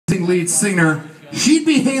lead singer. She'd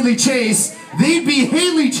be Hayley Chase. They'd be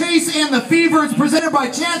Hayley Chase and the Fever. It's presented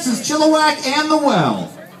by Chances Chilliwack and The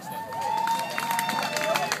Well.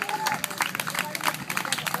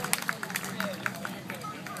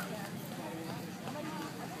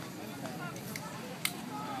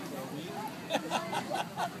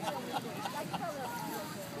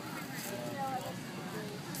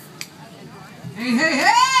 Hey, hey, hey!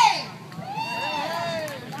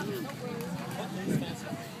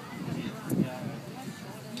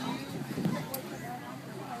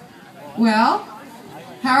 Well,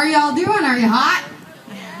 how are y'all doing? Are you hot?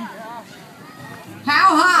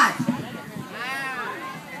 How hot?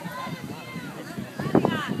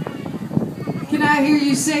 Can I hear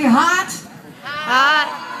you say hot? Hot.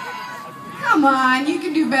 Come on, you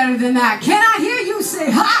can do better than that. Can I hear you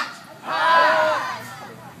say hot? Hot.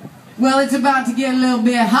 Well, it's about to get a little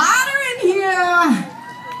bit hotter in here.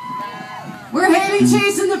 We're Hayley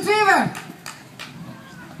Chase and the Fever.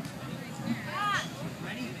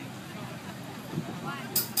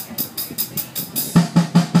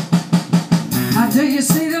 After you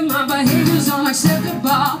say that my behavior's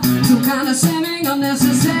unacceptable, some kind of seeming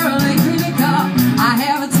unnecessarily critical, I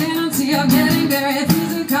have a tendency of getting very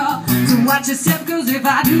physical. So watch yourself, cause if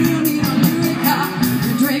I do, you need a miracle.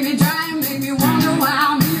 You drain me dry and make me wonder why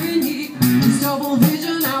I'm even here. This double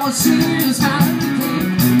vision I was seeing is kind of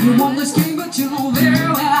decay. You want this game, but you know very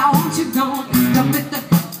well I want you gone. Dump at the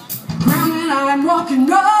ground and I'm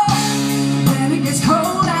walking on. When it gets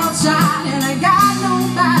cold outside and I got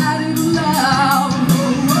nobody to love.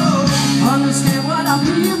 Understand what I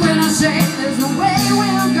mean when I say there's no way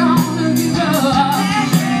we're gonna give up.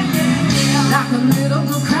 Like a little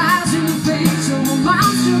girl cries in the face of a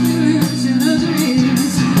monster losing her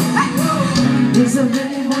dreams. Is there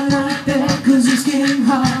anyone out there? Cause it's getting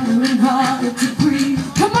harder and harder to breathe.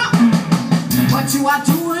 Come on! What you are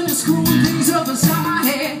doing is screwing things up inside my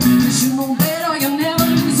head. You should know better, you never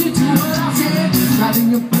listen to what I said. Riding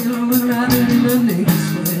your pillow and riding in the naked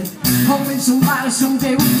sweat, hoping somebody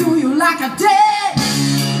someday will do you like I did.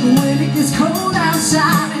 When it gets cold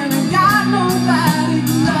outside and I got nobody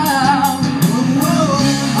to love.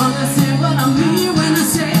 Understand what I mean when I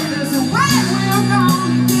say there's no way we're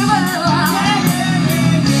gonna give up.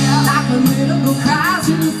 Like a little girl cries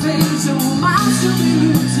in the face of a monster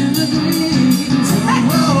losing the dreams.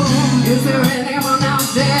 Is there anyone out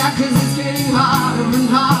there? Cause it's getting harder and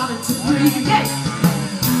harder to breathe.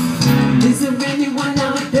 Is there anyone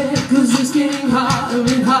out there? Cause it's getting harder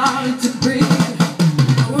and harder to breathe.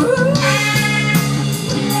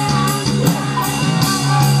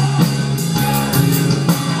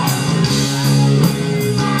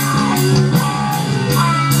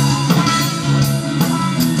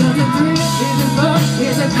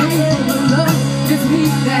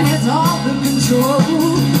 That has all the control.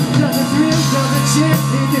 Does it thrill, does it chip,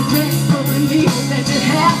 is it great for the need that you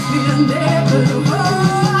have been there before?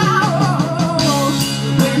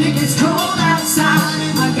 When it gets cold outside,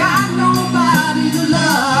 I got nobody to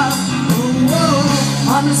love.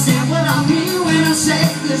 Understand what I mean when I say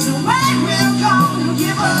there's no way we're gonna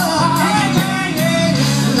give up.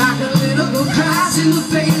 Like a little girl cries in the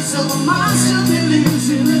face of a monster that lives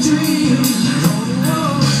in a dream.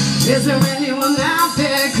 Is there anyone out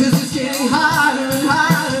there? Cause it's getting harder and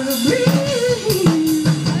harder to breathe.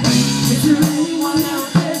 Is there anyone out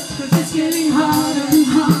there? Cause it's getting harder and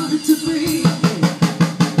harder to breathe.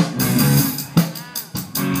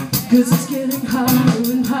 Cause it's getting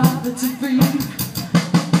harder and harder to breathe.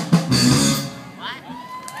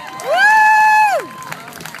 Woo!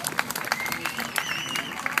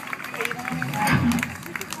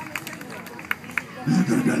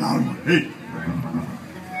 Hey.